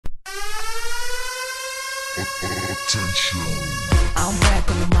I'm back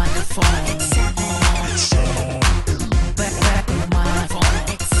on the microphone. Back on the microphone.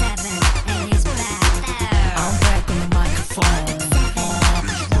 SE7EN is back. I'm back on the microphone.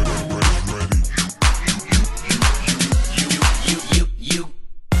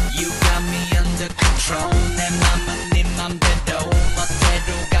 You got me under control. 내 맘은 네 맘대로 멋대로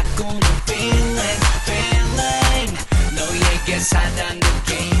가꾸는 feeling. 너에게 사다는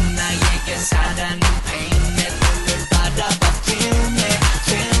game, 나에게 사다는 pain. 내 눈을 바라봐 feel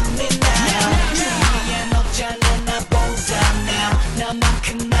me now. 위엔 없잖아 나보다 now.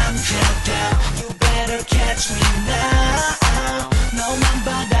 나만큼 남자다. You better catch me now. 너만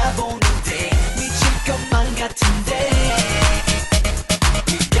바라보는데 미칠 것만 같은데.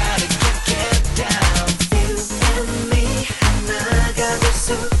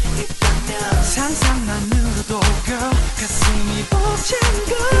 상상만으로도 girl 가슴이 벅찬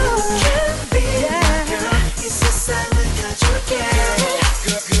girl Can be my girl 이 세상을 가줄게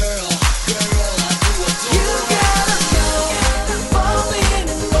Girl You gotta know I'm falling in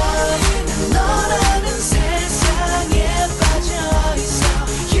love 난 너라는 세상에 빠져있어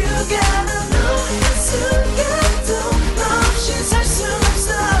You gotta know 한순간도 너 없이 살 순 없어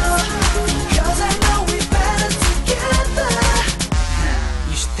Cause I know we better together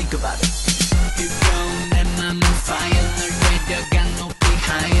You should think about it 내 맘은 fire 널 데려가 높이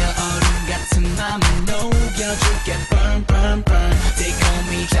higher 얼음 같은 맘을 녹여줄게 burn They call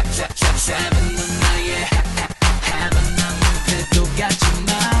me SE7 넌 나의 heaven 난 무대도 가지마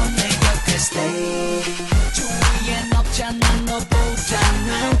내 곁에 stay 주위엔 없잖아 너보다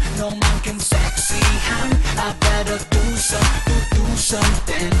난 너만큼 섹시한 I better do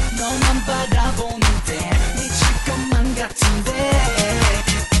something 너만 바라보는데 미칠 것만 같은데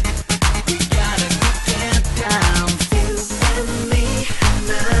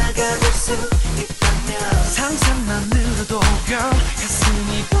상상만으로도 girl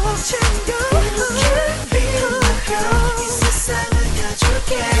가슴이 벅찬 girl Can't be my girl 이 세상을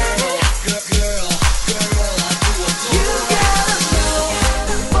가줄게 Girl You gotta know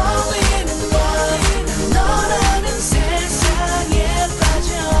I'm falling in love 난 너라는 세상에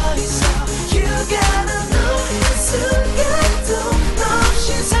빠져있어 You gotta know 한순간도 너 없이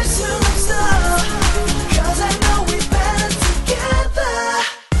살 순 없어 Cause I know we better together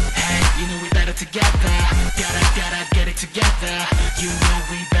Hey, you know we better together Gotta get it together. You know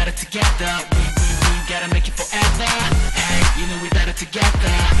we better together. We gotta make it forever. Hey, you know we better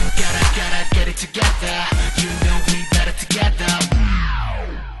together. Gotta get it together. You know we better together.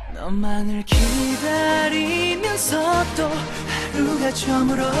 너만을 기다리면서 또 하루가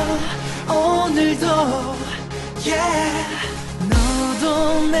저물어 오늘도 Yeah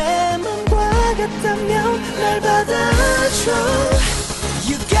너도 내 맘과 같다면 날 받아줘